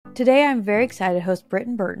Today, I'm very excited to host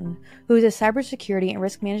Britton Burton, who is a cybersecurity and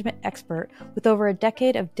risk management expert with over a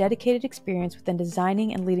decade of dedicated experience within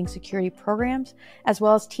designing and leading security programs, as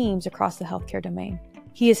well as teams across the healthcare domain.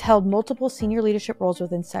 He has held multiple senior leadership roles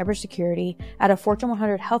within cybersecurity at a Fortune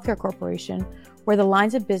 100 healthcare corporation, where the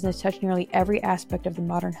lines of business touch nearly every aspect of the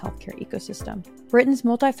modern healthcare ecosystem. Britton's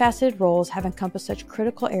multifaceted roles have encompassed such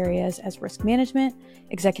critical areas as risk management,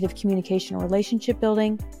 executive communication and relationship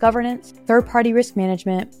building, governance, third-party risk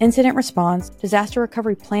management, incident response, disaster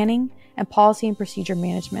recovery planning, and policy and procedure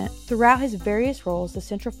management. Throughout his various roles, the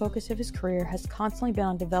central focus of his career has constantly been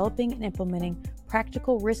on developing and implementing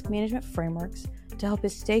practical risk management frameworks to help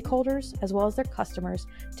his stakeholders, as well as their customers,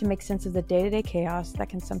 to make sense of the day-to-day chaos that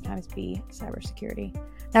can sometimes be cybersecurity.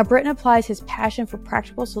 Now, Britton applies his passion for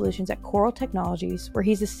practical solutions at Coral Technologies, where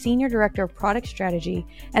he's the Senior Director of Product Strategy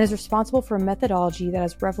and is responsible for a methodology that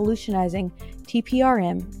is revolutionizing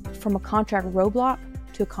TPRM from a contract roadblock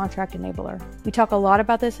to a contract enabler. We talk a lot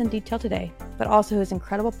about this in detail today, but also his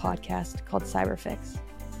incredible podcast called CyberPHIx.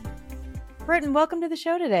 Britton, welcome to the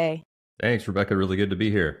show today. Thanks, Rebecca. Really good to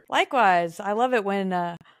be here. Likewise. I love it when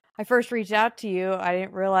I first reached out to you. I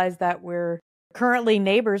didn't realize that we're currently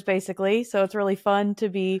neighbors, basically. So it's really fun to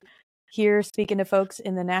be here speaking to folks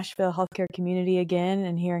in the Nashville healthcare community again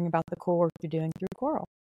and hearing about the cool work you're doing through Coral.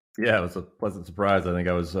 Yeah, it was a pleasant surprise. I think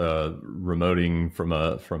I was remoting from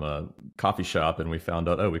a coffee shop, and we found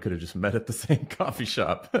out, we could have just met at the same coffee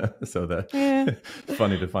shop. So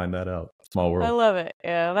funny to find that out. Small world. I love it.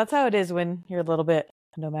 Yeah, that's how it is when you're a little bit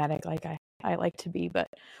nomadic, like I like to be. But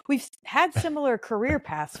we've had similar career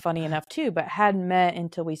paths, funny enough, too, but hadn't met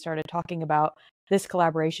until we started talking about this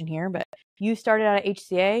collaboration here. But you started out at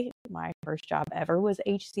HCA. My first job ever was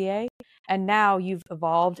HCA. And now you've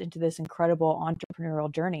evolved into this incredible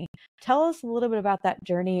entrepreneurial journey. Tell us a little bit about that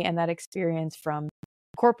journey and that experience from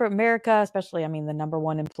corporate America, especially, the number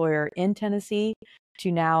one employer in Tennessee,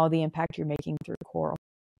 to now the impact you're making through Coral.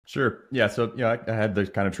 Sure. Yeah. So, I had the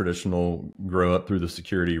kind of traditional grow up through the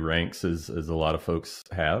security ranks as a lot of folks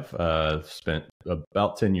have. Spent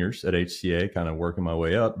about 10 years at HCA, kind of working my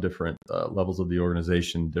way up, different levels of the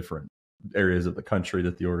organization, different areas of the country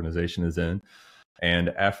that the organization is in. And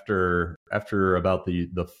after about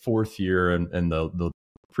the fourth year and the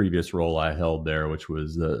previous role I held there, which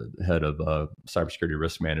was the head of cybersecurity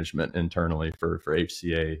risk management internally for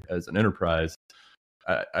HCA as an enterprise,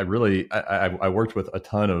 I worked with a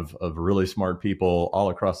ton of really smart people all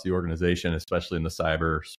across the organization, especially in the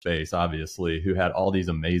cyber space, obviously, who had all these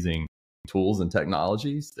amazing tools and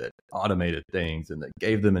technologies that automated things and that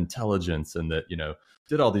gave them intelligence and that,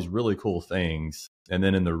 did all these really cool things. And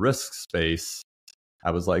then in the risk space,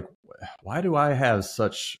 I was like, why do I have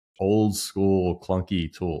such old school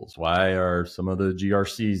clunky tools? Why are some of the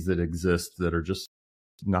GRCs that exist that are just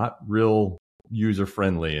not real user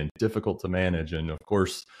friendly and difficult to manage, and of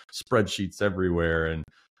course spreadsheets everywhere? And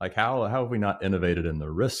like, how have we not innovated in the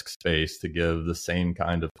risk space to give the same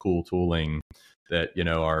kind of cool tooling that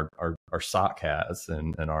our SOC has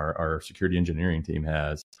and our security engineering team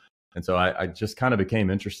has? And so I just kind of became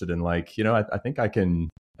interested in I think I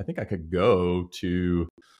could go to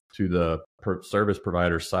the service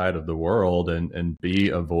provider side of the world and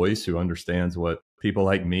be a voice who understands what people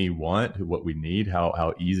like me want, what we need,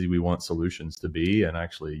 how easy we want solutions to be, and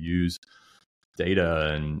actually use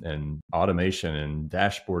data and automation and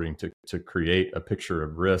dashboarding to create a picture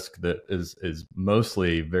of risk that is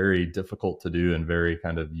mostly very difficult to do and very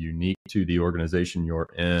kind of unique to the organization you're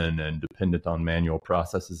in and dependent on manual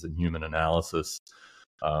processes and human analysis.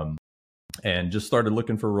 And just started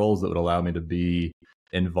looking for roles that would allow me to be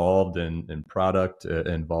involved in product,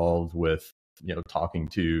 involved with talking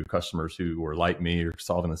to customers who were like me or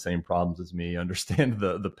solving the same problems as me, understand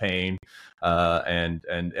the pain,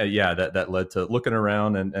 that led to looking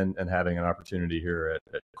around and having an opportunity here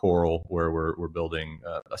at Coral, where we're building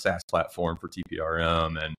a SaaS platform for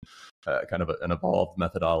TPRM and kind of an evolved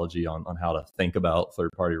methodology on how to think about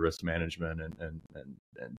third-party risk management and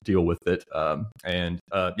deal with it.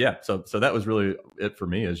 So that was really it for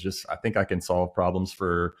me, is just, I think I can solve problems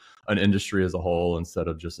for an industry as a whole instead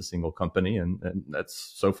of just a single company. And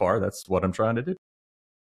that's what I'm trying to do.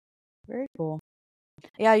 Very cool.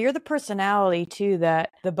 Yeah, you're the personality too that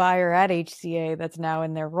the buyer at HCA that's now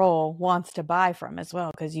in their role wants to buy from as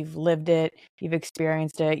well, because you've lived it, you've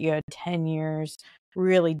experienced it, you had 10 years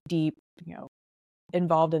really deep,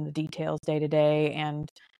 involved in the details day to day and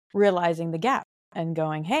realizing the gap and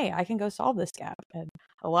going, hey, I can go solve this gap. And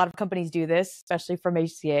a lot of companies do this, especially from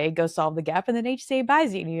HCA, go solve the gap, and then HCA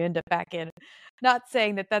buys you and you end up back in. Not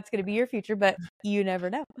saying that that's going to be your future, but you never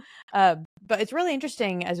know. But But it's really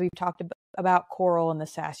interesting as we've talked about Coral and the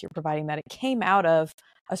SaaS you're providing that it came out of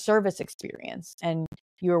a service experience and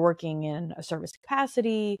you were working in a service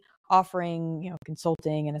capacity, offering,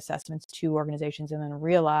 consulting and assessments to organizations, and then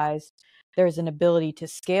realized there's an ability to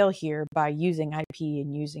scale here by using IP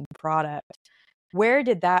and using product. Where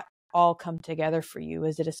did that all come together for you?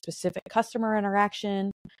 Is it a specific customer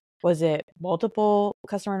interaction? Was it multiple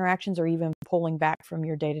customer interactions, or even pulling back from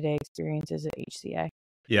your day-to-day experiences at HCA?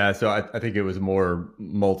 Yeah, so I think it was more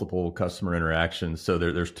multiple customer interactions. So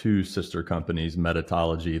there's two sister companies,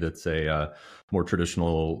 Metatology, that's a more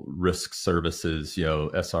traditional risk services,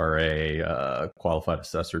 SRA, qualified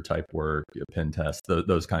assessor type work, pen test,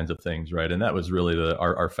 those kinds of things, right? And that was really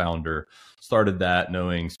our founder started that,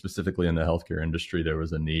 knowing specifically in the healthcare industry there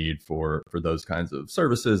was a need for those kinds of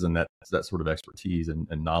services and that sort of expertise and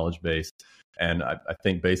knowledge base. And I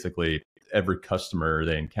think basically every customer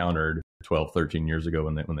they encountered 12, 13 years ago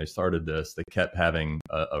when they started this, they kept having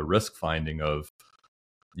a risk finding of,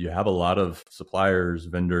 you have a lot of suppliers,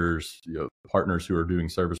 vendors, partners who are doing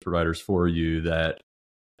service providers for you that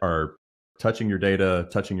are touching your data,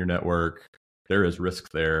 touching your network. There is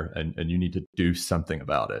risk there, and you need to do something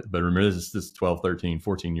about it. But remember, this 12, 13,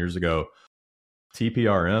 14 years ago,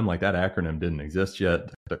 TPRM, like that acronym didn't exist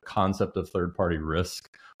yet. The concept of third-party risk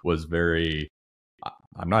was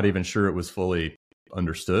I'm not even sure it was fully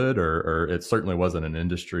understood, or it certainly wasn't an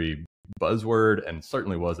industry buzzword, and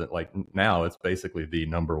certainly wasn't like now it's basically the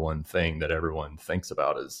number one thing that everyone thinks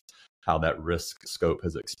about is how that risk scope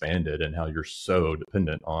has expanded and how you're so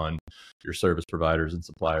dependent on your service providers and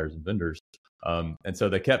suppliers and vendors. And so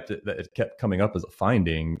it kept coming up as a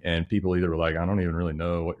finding, and people either were like, I don't even really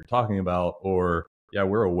know what you're talking about, or yeah,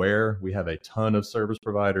 we're aware we have a ton of service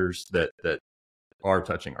providers that are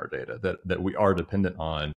touching our data that we are dependent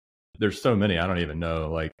on. There's so many, I don't even know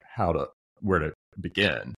like where to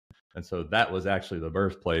begin. And so that was actually the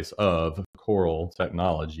birthplace of Coral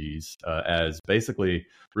Technologies, as basically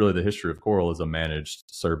really the history of Coral as a managed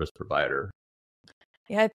service provider.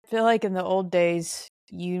 Yeah, I feel like in the old days,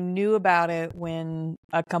 you knew about it when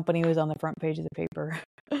a company was on the front page of the paper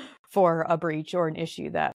for a breach or an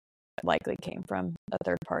issue that likely came from a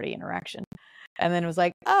third-party interaction. And then it was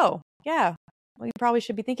like, oh, yeah, well, you probably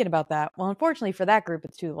should be thinking about that. Well, unfortunately for that group,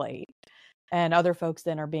 it's too late. And other folks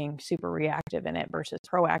then are being super reactive in it versus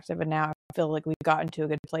proactive. And now I feel like we've gotten to a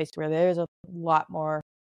good place where there's a lot more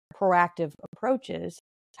proactive approaches.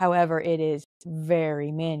 However, it is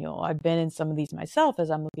very manual. I've been in some of these myself as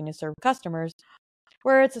I'm looking to serve customers,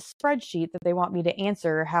 where it's a spreadsheet that they want me to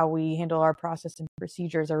answer how we handle our process and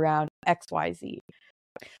procedures around XYZ.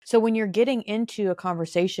 So when you're getting into a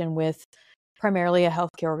conversation with primarily a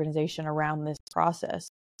healthcare organization around this process,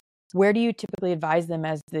 where do you typically advise them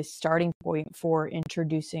as the starting point for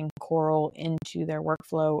introducing Coral into their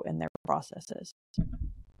workflow and their processes?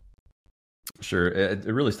 Sure. It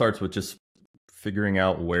really starts with just figuring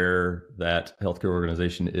out where that healthcare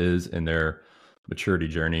organization is in their maturity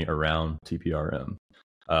journey around TPRM.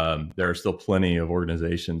 There are still plenty of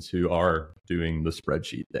organizations who are doing the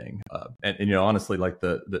spreadsheet thing. And honestly, like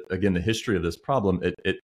again, the history of this problem,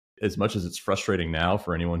 it as much as it's frustrating now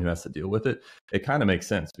for anyone who has to deal with it, it kind of makes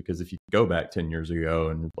sense, because if you go back 10 years ago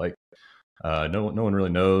and like, no one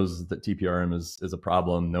really knows that TPRM is a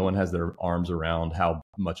problem. No one has their arms around how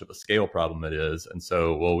much of a scale problem it is. And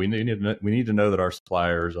so, well, we need to know that our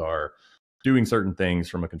suppliers are doing certain things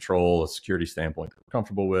from a security standpoint that we're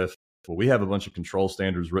comfortable with. Well, we have a bunch of control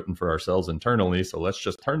standards written for ourselves internally, so let's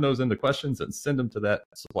just turn those into questions and send them to that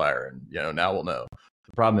supplier. And now we'll know.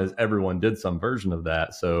 The problem is everyone did some version of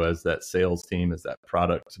that. So as that sales team, as that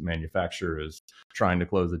product manufacturer is trying to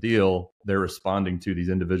close a deal, they're responding to these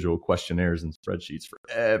individual questionnaires and spreadsheets for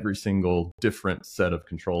every single different set of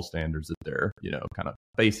control standards that they're, kind of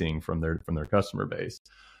facing from their customer base.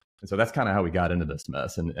 And so that's kind of how we got into this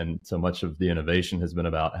mess. And so much of the innovation has been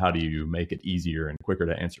about how do you make it easier and quicker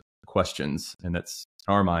to answer questions. And that's,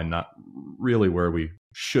 in our mind, not really where we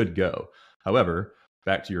should go. However,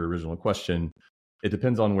 back to your original question, it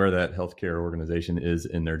depends on where that healthcare organization is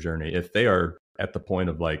in their journey. If they are at the point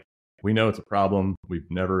of like, we know it's a problem, we've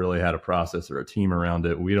never really had a process or a team around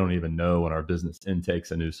it, we don't even know when our business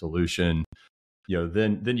intakes a new solution,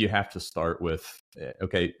 then you have to start with,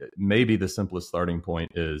 okay, maybe the simplest starting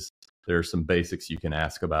point is there are some basics you can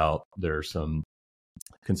ask about. There are some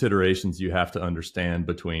considerations you have to understand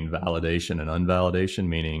between validation and unvalidation,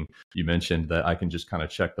 meaning you mentioned that I can just kind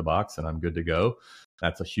of check the box and I'm good to go.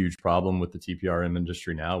 That's a huge problem with the TPRM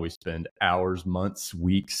industry now. We spend hours, months,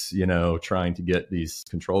 weeks, trying to get these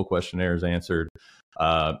control questionnaires answered.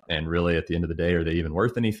 And really at the end of the day, are they even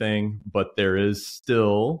worth anything? But there is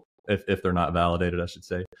still, if they're not validated, I should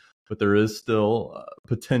say, but there is still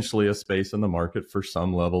potentially a space in the market for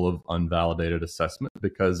some level of unvalidated assessment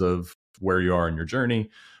because of where you are in your journey,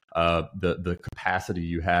 the capacity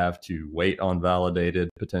you have to wait on validated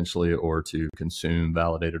potentially or to consume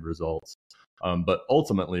validated results. But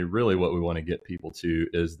ultimately, really what we want to get people to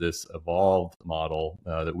is this evolved model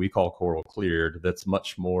that we call Coral Cleared, that's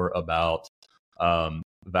much more about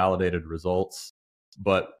validated results,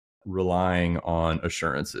 but relying on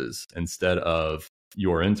assurances instead of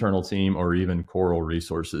your internal team or even Coral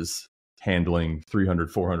resources handling 300,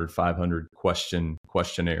 400, 500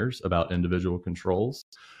 questionnaires about individual controls.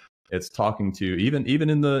 It's talking to even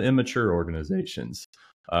in the immature organizations,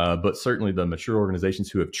 but certainly the mature organizations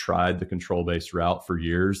who have tried the control-based route for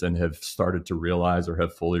years and have started to realize or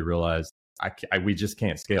have fully realized we just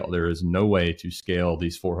can't scale. There is no way to scale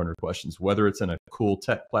these 400 questions, whether it's in a cool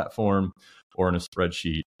tech platform or in a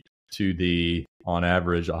spreadsheet, to the, on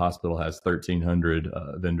average, a hospital has 1,300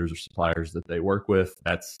 vendors or suppliers that they work with.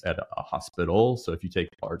 That's at a hospital. So if you take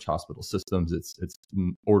large hospital systems, it's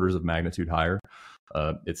orders of magnitude higher.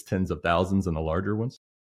 It's tens of thousands in the larger ones.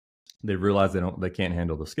 They realize they can't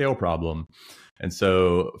handle the scale problem. And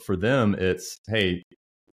so for them, it's, hey,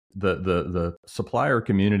 the supplier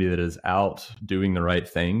community that is out doing the right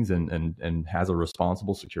things and has a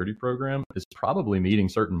responsible security program is probably meeting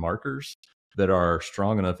certain markers that are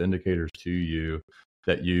strong enough indicators to you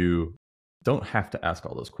that you don't have to ask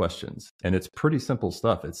all those questions. And it's pretty simple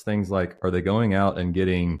stuff. It's things like, are they going out and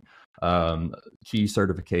getting key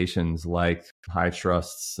certifications like high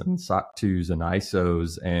trusts and SOC 2s and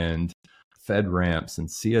ISOs and FedRAMPs and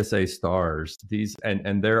CSA stars? These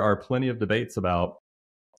and there are plenty of debates about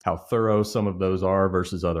how thorough some of those are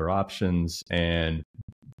versus other options. And,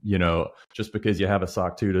 you know, just because you have a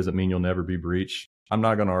SOC 2 doesn't mean you'll never be breached. I'm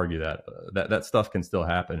not going to argue that. That stuff can still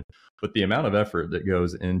happen. But the amount of effort that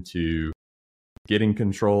goes into getting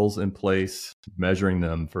controls in place, measuring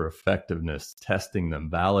them for effectiveness, testing them,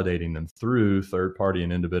 validating them through third-party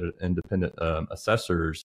and independent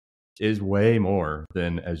assessors is way more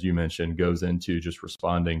than, as you mentioned, goes into just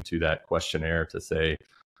responding to that questionnaire to say,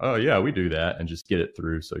 oh, yeah, we do that, and just get it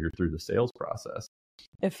through so you're through the sales process.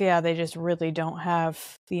 If, they just really don't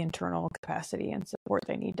have the internal capacity and support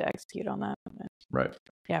they need to execute on that. Right.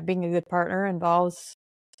 Yeah, being a good partner involves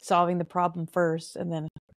solving the problem first and then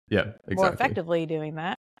more effectively doing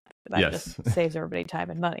that. That just saves everybody time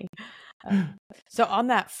and money. So on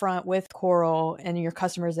that front with Coral and your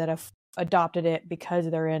customers that have adopted it because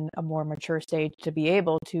they're in a more mature stage to be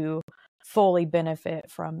able to fully benefit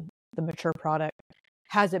from the mature product,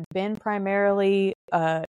 has it been primarily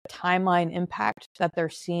a timeline impact that they're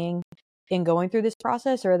seeing in going through this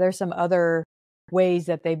process, or are there some other ways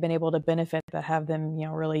that they've been able to benefit that have them,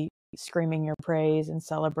 really screaming your praise and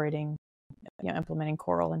celebrating, implementing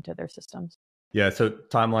Coral into their systems? Yeah, so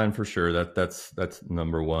timeline for sure. That's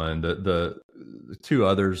number one. The two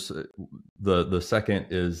others, the second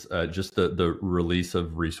is just the release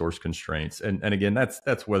of resource constraints, and again,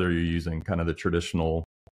 that's whether you're using kind of the traditional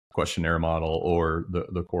questionnaire model or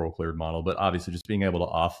the Coral Cleared model, but obviously just being able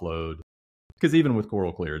to offload, because even with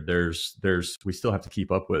Coral Cleared, there's we still have to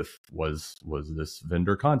keep up with was this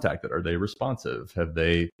vendor contacted? Are they responsive? Have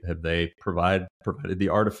they provided the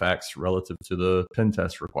artifacts relative to the pen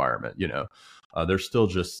test requirement? There's still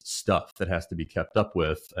just stuff that has to be kept up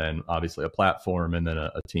with, and obviously a platform and then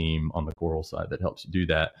a team on the Coral side that helps you do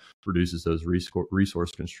that reduces those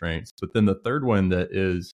resource constraints. But then the third one that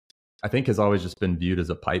is, I think, has always just been viewed as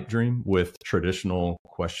a pipe dream with traditional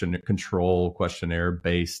questionnaire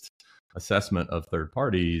based assessment of third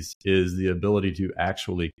parties is the ability to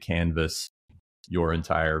actually canvas your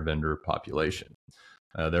entire vendor population.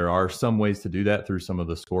 There are some ways to do that through some of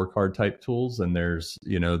the scorecard type tools, and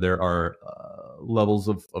there are levels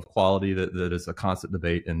of quality that is a constant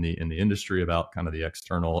debate in the industry about kind of the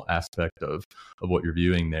external aspect of what you're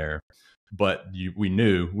viewing there. But we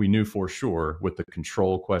knew for sure with the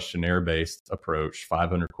control questionnaire based approach,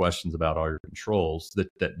 500 questions about all your controls,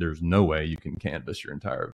 that there's no way you can canvas your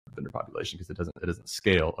entire vendor population because it doesn't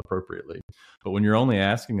scale appropriately. But when you're only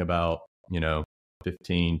asking about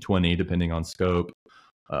 15, 20, depending on scope,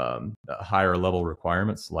 higher level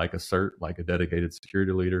requirements like a cert, like a dedicated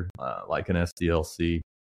security leader, like an SDLC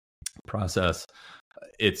process,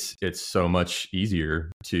 it's so much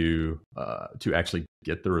easier to actually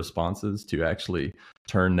get the responses, to actually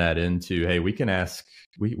turn that into, hey, we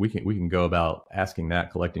can go about asking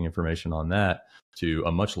that, collecting information on that to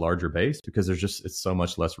a much larger base, because it's so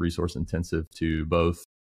much less resource intensive to both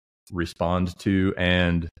respond to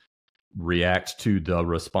and react to the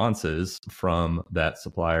responses from that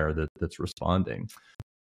supplier that's responding.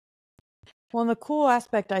 Well, and the cool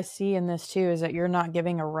aspect I see in this too is that you're not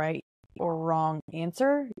giving a right or wrong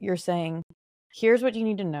answer. You're saying, here's what you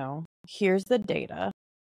need to know. Here's the data.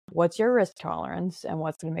 What's your risk tolerance and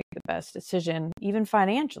what's going to make the best decision, even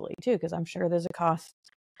financially too, because I'm sure there's a cost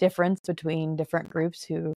difference between different groups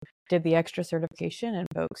who did the extra certification and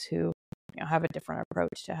folks who have a different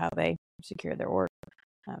approach to how they secure their org.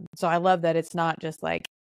 So I love that it's not just like,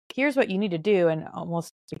 here's what you need to do, and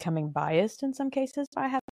almost becoming biased in some cases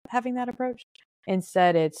by having that approach.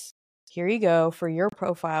 Instead, it's, here you go for your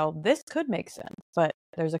profile. This could make sense, but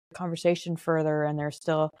there's a conversation further, and there's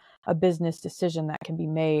still a business decision that can be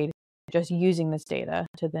made just using this data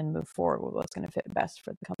to then move forward with what's going to fit best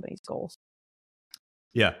for the company's goals.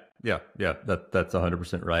 Yeah. That's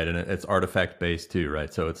 100% right, and it's artifact based too,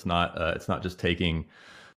 right? So it's not just taking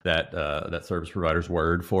that service provider's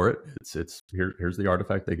word for it. Here's the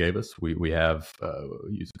artifact they gave us. We have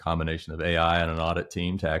used a combination of AI and an audit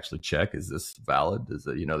team to actually check, is this valid? Is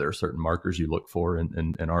that, there are certain markers you look for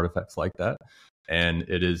in artifacts like that. And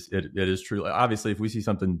it is true. Obviously, if we see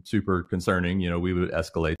something super concerning, we would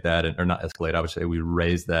escalate that, or not escalate. I would say we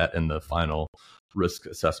raise that in the final risk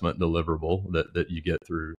assessment deliverable that you get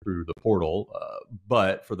through the portal.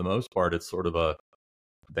 But for the most part, it's sort of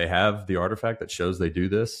they have the artifact that shows they do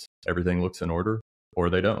this. Everything looks in order, or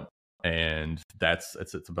they don't. And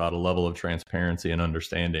it's about a level of transparency and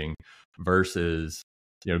understanding versus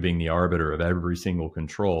being the arbiter of every single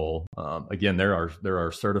control. Again, there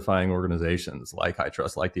are certifying organizations like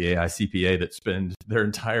HITRUST, like the AICPA, that spend their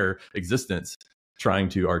entire existence trying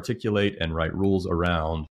to articulate and write rules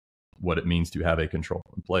around what it means to have a control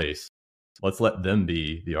in place. Let's let them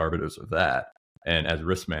be the arbiters of that. And as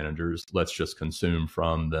risk managers, let's just consume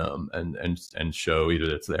from them and show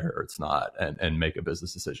either it's there or it's not, and make a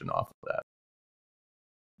business decision off of that.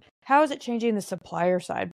 How is it changing the supplier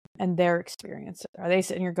side and their experience? Are they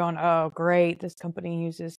sitting here going, oh, great, this company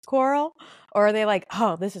uses Coral? Or are they like,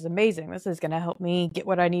 oh, this is amazing. This is going to help me get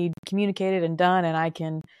what I need communicated and done, and I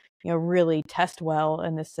can, really test well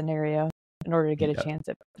in this scenario in order to get a chance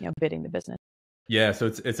at, bidding the business? Yeah, so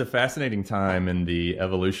it's a fascinating time in the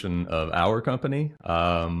evolution of our company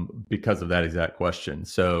because of that exact question.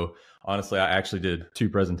 So honestly, I actually did 2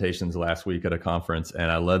 presentations last week at a conference,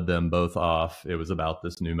 and I led them both off. It was about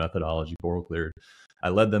this new methodology, Coral Cleared. I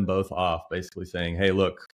led them both off basically saying, hey,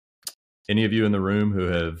 look, any of you in the room who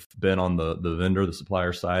have been on the vendor, the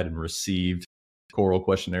supplier side, and received Coral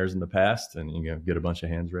questionnaires in the past, and get a bunch of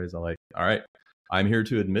hands raised, I'm like, all right, I'm here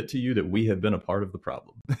to admit to you that we have been a part of the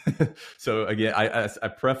problem. So again, I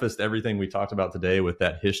prefaced everything we talked about today with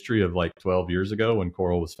that history of like 12 years ago when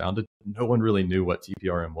Coral was founded. No one really knew what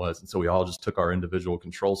TPRM was. And so we all just took our individual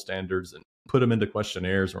control standards and put them into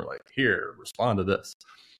questionnaires. And we're like, here, respond to this.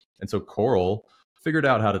 And so Coral figured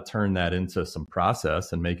out how to turn that into some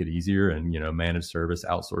process and make it easier, and, manage service,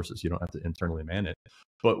 outsource it so you don't have to internally manage.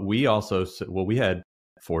 But we also, we had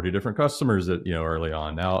 40 different customers that, early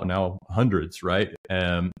on, now hundreds, right?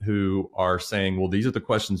 Who are saying, well, these are the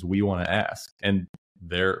questions we want to ask. And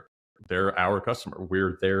they're our customer.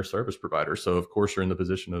 We're their service provider. So of course you're in the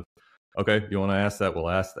position of, okay, you want to ask that?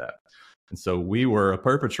 We'll ask that. And so we were a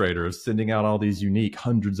perpetrator of sending out all these unique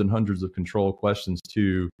hundreds and hundreds of control questions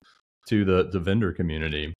to the vendor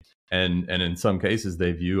community. And in some cases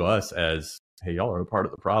they view us as, hey, y'all are a part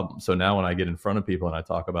of the problem. So now when I get in front of people and I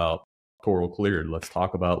talk about Coral Cleared, let's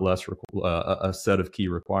talk about a set of key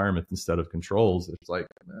requirements instead of controls. It's like,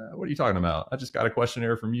 what are you talking about? I just got a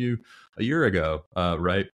questionnaire from you a year ago,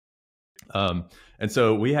 right? And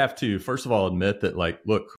so we have to, first of all, admit that, like,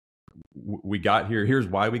 look, we got here. Here's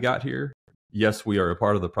why we got here. Yes, we are a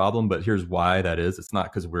part of the problem, but here's why that is. It's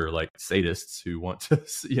not because we're like sadists who want to,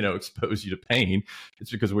 expose you to pain.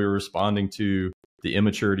 It's because we were responding to the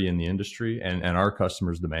immaturity in the industry and our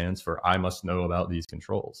customers' demands for, I must know about these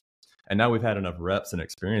controls. And now we've had enough reps and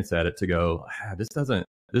experience at it to go, this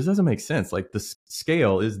doesn't make sense. Like, the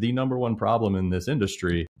scale is the number one problem in this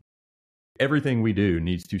industry. Everything we do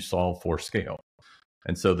needs to solve for scale.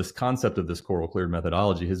 And so this concept of this Coral Cleared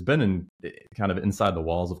methodology has been kind of inside the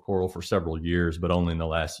walls of Coral for several years, but only in the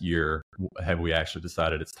last year have we actually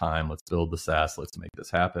decided it's time. Let's build the SaaS. Let's make this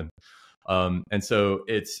happen. And so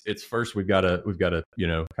it's first we've got to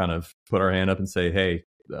kind of put our hand up and say, hey,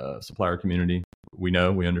 supplier community, we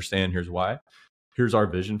understand. Here's why. Here's our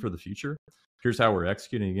vision for the future. Here's how we're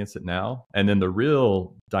executing against it now. And then the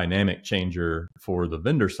real dynamic changer for the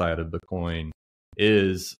vendor side of the coin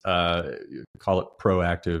is call it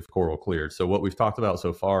proactive Coral Cleared. So what we've talked about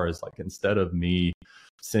so far is, like, instead of me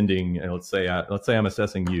sending, let's say I'm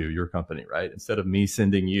assessing your company, right? Instead of me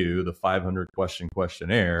sending you the 500 question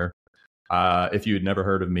questionnaire, If you had never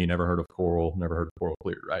heard of me, never heard of Coral, never heard of Coral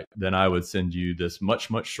Clear, right? Then I would send you this much,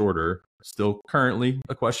 much shorter, still currently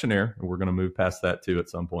a questionnaire. And we're going to move past that too at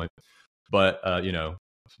some point. But,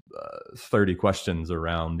 30 questions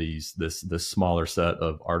around this smaller set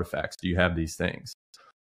of artifacts. Do you have these things?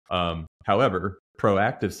 However,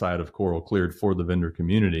 proactive side of Coral Cleared for the vendor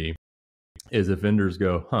community is if vendors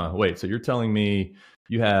go, wait, so you're telling me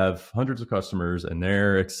you have hundreds of customers and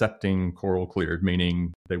they're accepting Coral Cleared,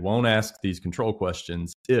 meaning they won't ask these control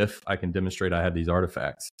questions if I can demonstrate I have these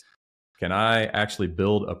artifacts. Can I actually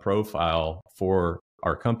build a profile for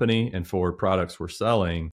our company and for products we're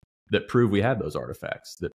selling that prove we have those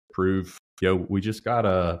artifacts, that prove, we just got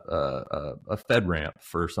a FedRAMP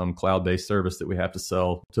for some cloud-based service that we have to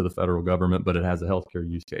sell to the federal government, but it has a healthcare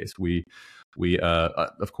use case. We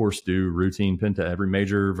of course do routine pen test. Every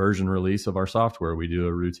major version release of our software, we do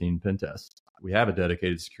a routine pen test. We have a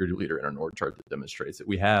dedicated security leader in our org chart that demonstrates it.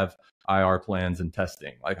 We have IR plans and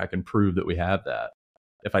testing. Like, I can prove that we have that.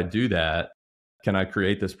 If I do that, can I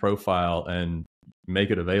create this profile and make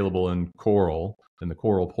it available in Coral, in the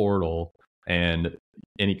Coral portal, and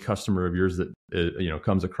any customer of yours that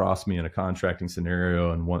comes across me in a contracting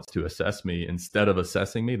scenario and wants to assess me, instead of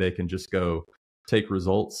assessing me, they can just go take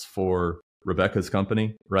results for Rebecca's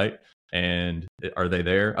company, right? And are they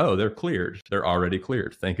there? Oh, they're cleared. They're already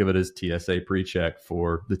cleared. Think of it as TSA pre-check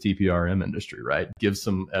for the TPRM industry, right? Give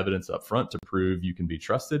some evidence up front to prove you can be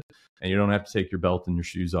trusted, and you don't have to take your belt and your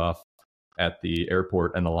shoes off at the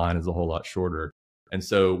airport, and the line is a whole lot shorter. And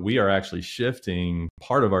so we are actually shifting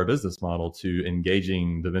part of our business model to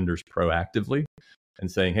engaging the vendors proactively and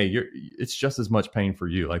saying, hey, it's just as much pain for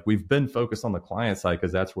you. Like, we've been focused on the client side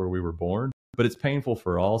because that's where we were born, but it's painful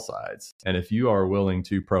for all sides. And if you are willing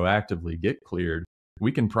to proactively get cleared,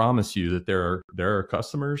 we can promise you that there are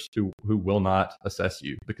customers who will not assess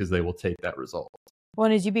you because they will take that result. Well,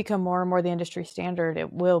 and as you become more and more the industry standard,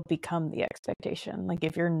 it will become the expectation. Like,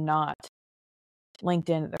 if you're not linked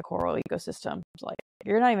into the Coral ecosystem, like,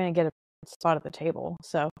 you're not even going to get a spot at the table.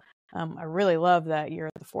 So I really love that you're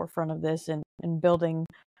at the forefront of this and building,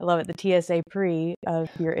 I love it, the TSA pre of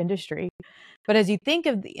your industry. But as you think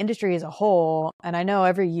of the industry as a whole, and I know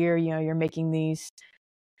every year, you're making these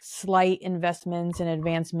slight investments and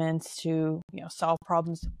advancements to, solve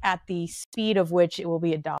problems at the speed of which it will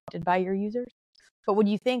be adopted by your users. But when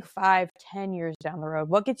you think 5-10 years down the road,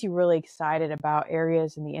 what gets you really excited about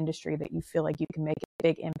areas in the industry that you feel like you can make a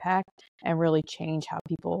big impact and really change how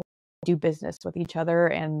people do business with each other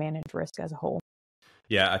and manage risk as a whole?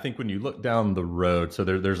 Yeah, I think when you look down the road, so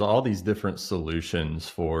there's all these different solutions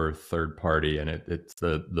for third party, and it's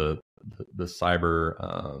the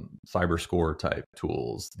cyber score type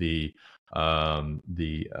tools, the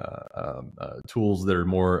tools that are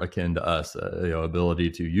more akin to us,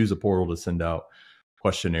 ability to use a portal to send out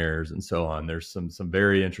questionnaires and so on. There's some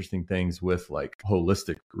very interesting things with like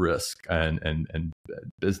holistic risk and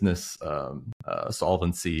business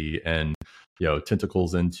solvency, and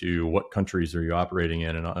tentacles into what countries are you operating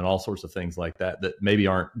in, and all sorts of things like that maybe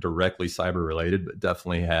aren't directly cyber related, but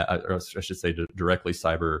definitely or I should say directly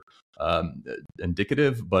cyber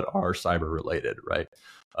indicative, but are cyber related, right?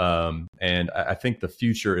 And I think the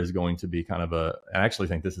future is going to be I actually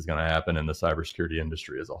think this is going to happen in the cybersecurity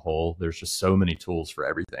industry as a whole. There's just so many tools for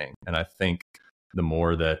everything. And I think the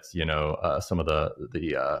more that, some of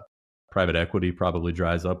the private equity probably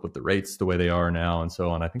dries up with the rates the way they are now and so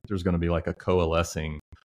on, I think there's going to be like a coalescing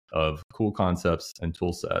of cool concepts and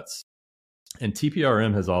tool sets. And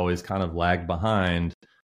TPRM has always kind of lagged behind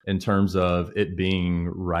in terms of it being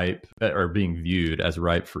ripe or being viewed as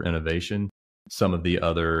ripe for innovation. Some of the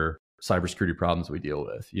other cybersecurity problems we deal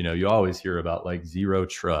with, you always hear about like zero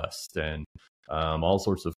trust and all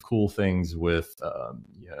sorts of cool things with,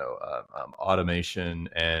 automation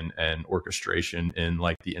and orchestration in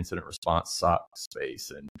like the incident response SOC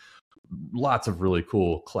space, and lots of really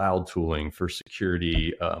cool cloud tooling for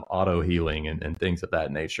security, auto healing and things of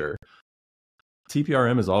that nature.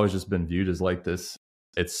 TPRM has always just been viewed as like this.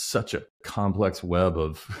 It's such a complex web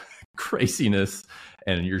of craziness,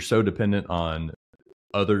 and you're so dependent on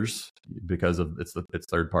others because of it's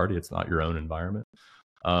third party. It's not your own environment.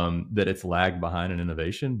 That it's lagged behind in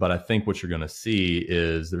innovation. But I think what you're going to see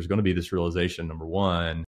is there's going to be this realization, number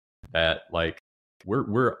one, that like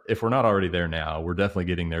we're if we're not already there now, we're definitely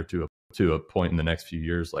getting there to a point in the next few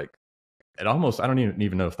years. Like I don't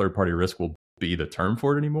even know if third party risk will be the term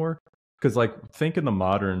for it anymore. Because like think in the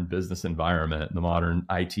modern business environment, the modern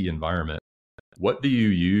IT environment, what do you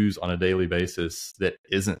use on a daily basis that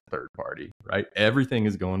isn't third party, right? Everything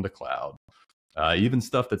is going to cloud. Even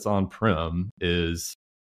stuff that's on-prem is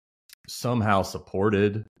somehow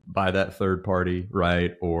supported by that third party,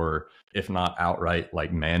 right? Or if not outright,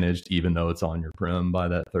 like managed, even though it's on your prem by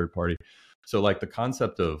that third party. So like the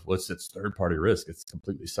concept of it's third party risk, it's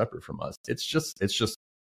completely separate from us. It's just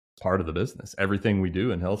part of the business. Everything we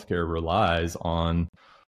do in healthcare relies on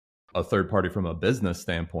a third party from a business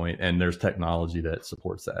standpoint, and there's technology that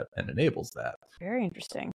supports that and enables that. Very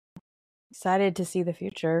interesting. Excited to see the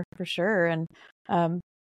future for sure. And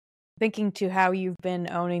thinking to how you've been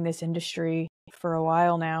owning this industry for a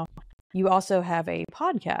while now, you also have a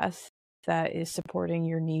podcast that is supporting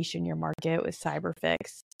your niche in your market with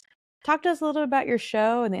CyberPHIx. Talk to us a little bit about your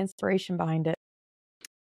show and the inspiration behind it.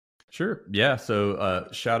 Sure. Yeah. So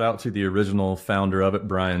shout out to the original founder of it,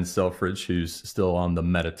 Brian Selfridge, who's still on the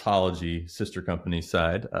Metatology sister company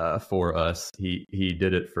side for us. He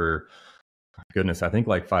did it for, goodness, I think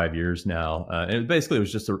like 5 years now. And basically it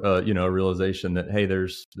was just a realization that, hey,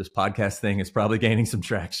 there's this podcast thing is probably gaining some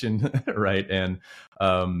traction, right? And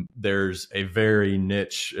there's a very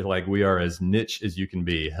niche, like we are as niche as you can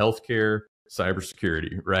be, healthcare,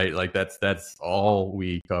 cybersecurity, right? Like that's all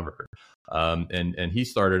we cover. And he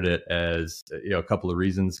started it as a couple of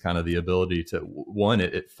reasons, kind of the ability to, one,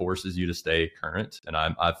 it forces you to stay current, and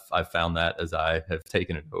I've found that as I have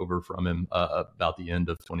taken it over from him about the end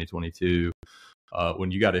of 2022.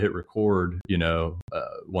 When you got to hit record,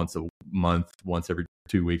 once a month, once every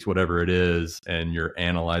 2 weeks, whatever it is, and you're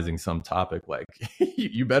analyzing some topic, like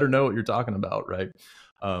you better know what you're talking about, right?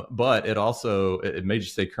 But it made you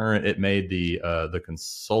stay current. It made the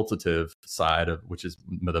consultative side of, which is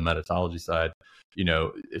the Metatology side,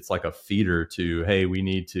 it's like a feeder to,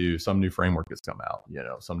 hey, some new framework has come out,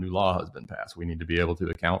 some new law has been passed. We need to be able to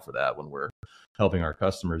account for that when we're helping our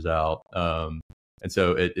customers out. And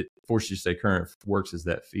so it forces you to stay current, works as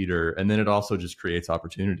that feeder. And then it also just creates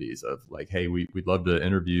opportunities of like, hey, we'd love to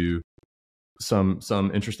interview some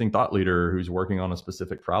interesting thought leader who's working on a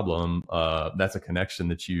specific problem. That's a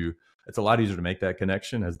connection it's a lot easier to make that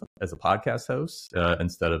connection as a podcast host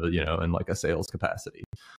instead of in like a sales capacity.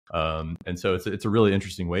 And so it's a really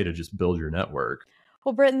interesting way to just build your network.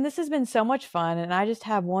 Well, Britton, this has been so much fun, and I just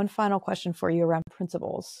have one final question for you around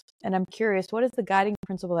principles. And I'm curious, what is the guiding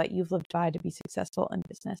principle that you've lived by to be successful in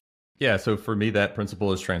business? Yeah, so for me, that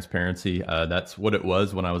principle is transparency. That's what it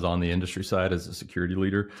was when I was on the industry side as a security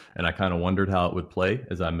leader, and I kind of wondered how it would play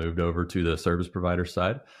as I moved over to the service provider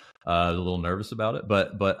side. A little nervous about it,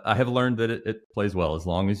 but I have learned that it plays well as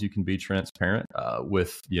long as you can be transparent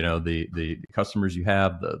with the customers you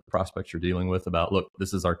have, the prospects you're dealing with about, look,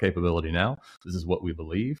 this is our capability now. This is what we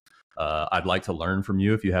believe. I'd like to learn from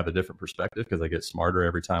you if you have a different perspective, because I get smarter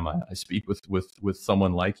every time I speak with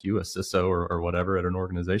someone like you, a CISO or whatever at an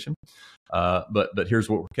organization. But here's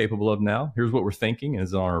what we're capable of now. Here's what we're thinking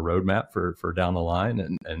is on our roadmap for down the line,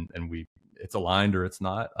 and it's aligned or it's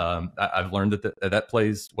not. I've learned that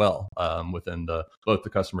plays well within both the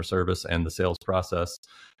customer service and the sales process,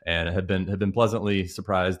 and have been pleasantly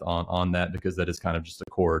surprised on that, because that is kind of just a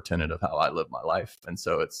core tenet of how I live my life. And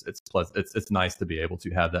so it's nice to be able to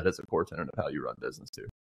have that as a core tenet of how you run business too.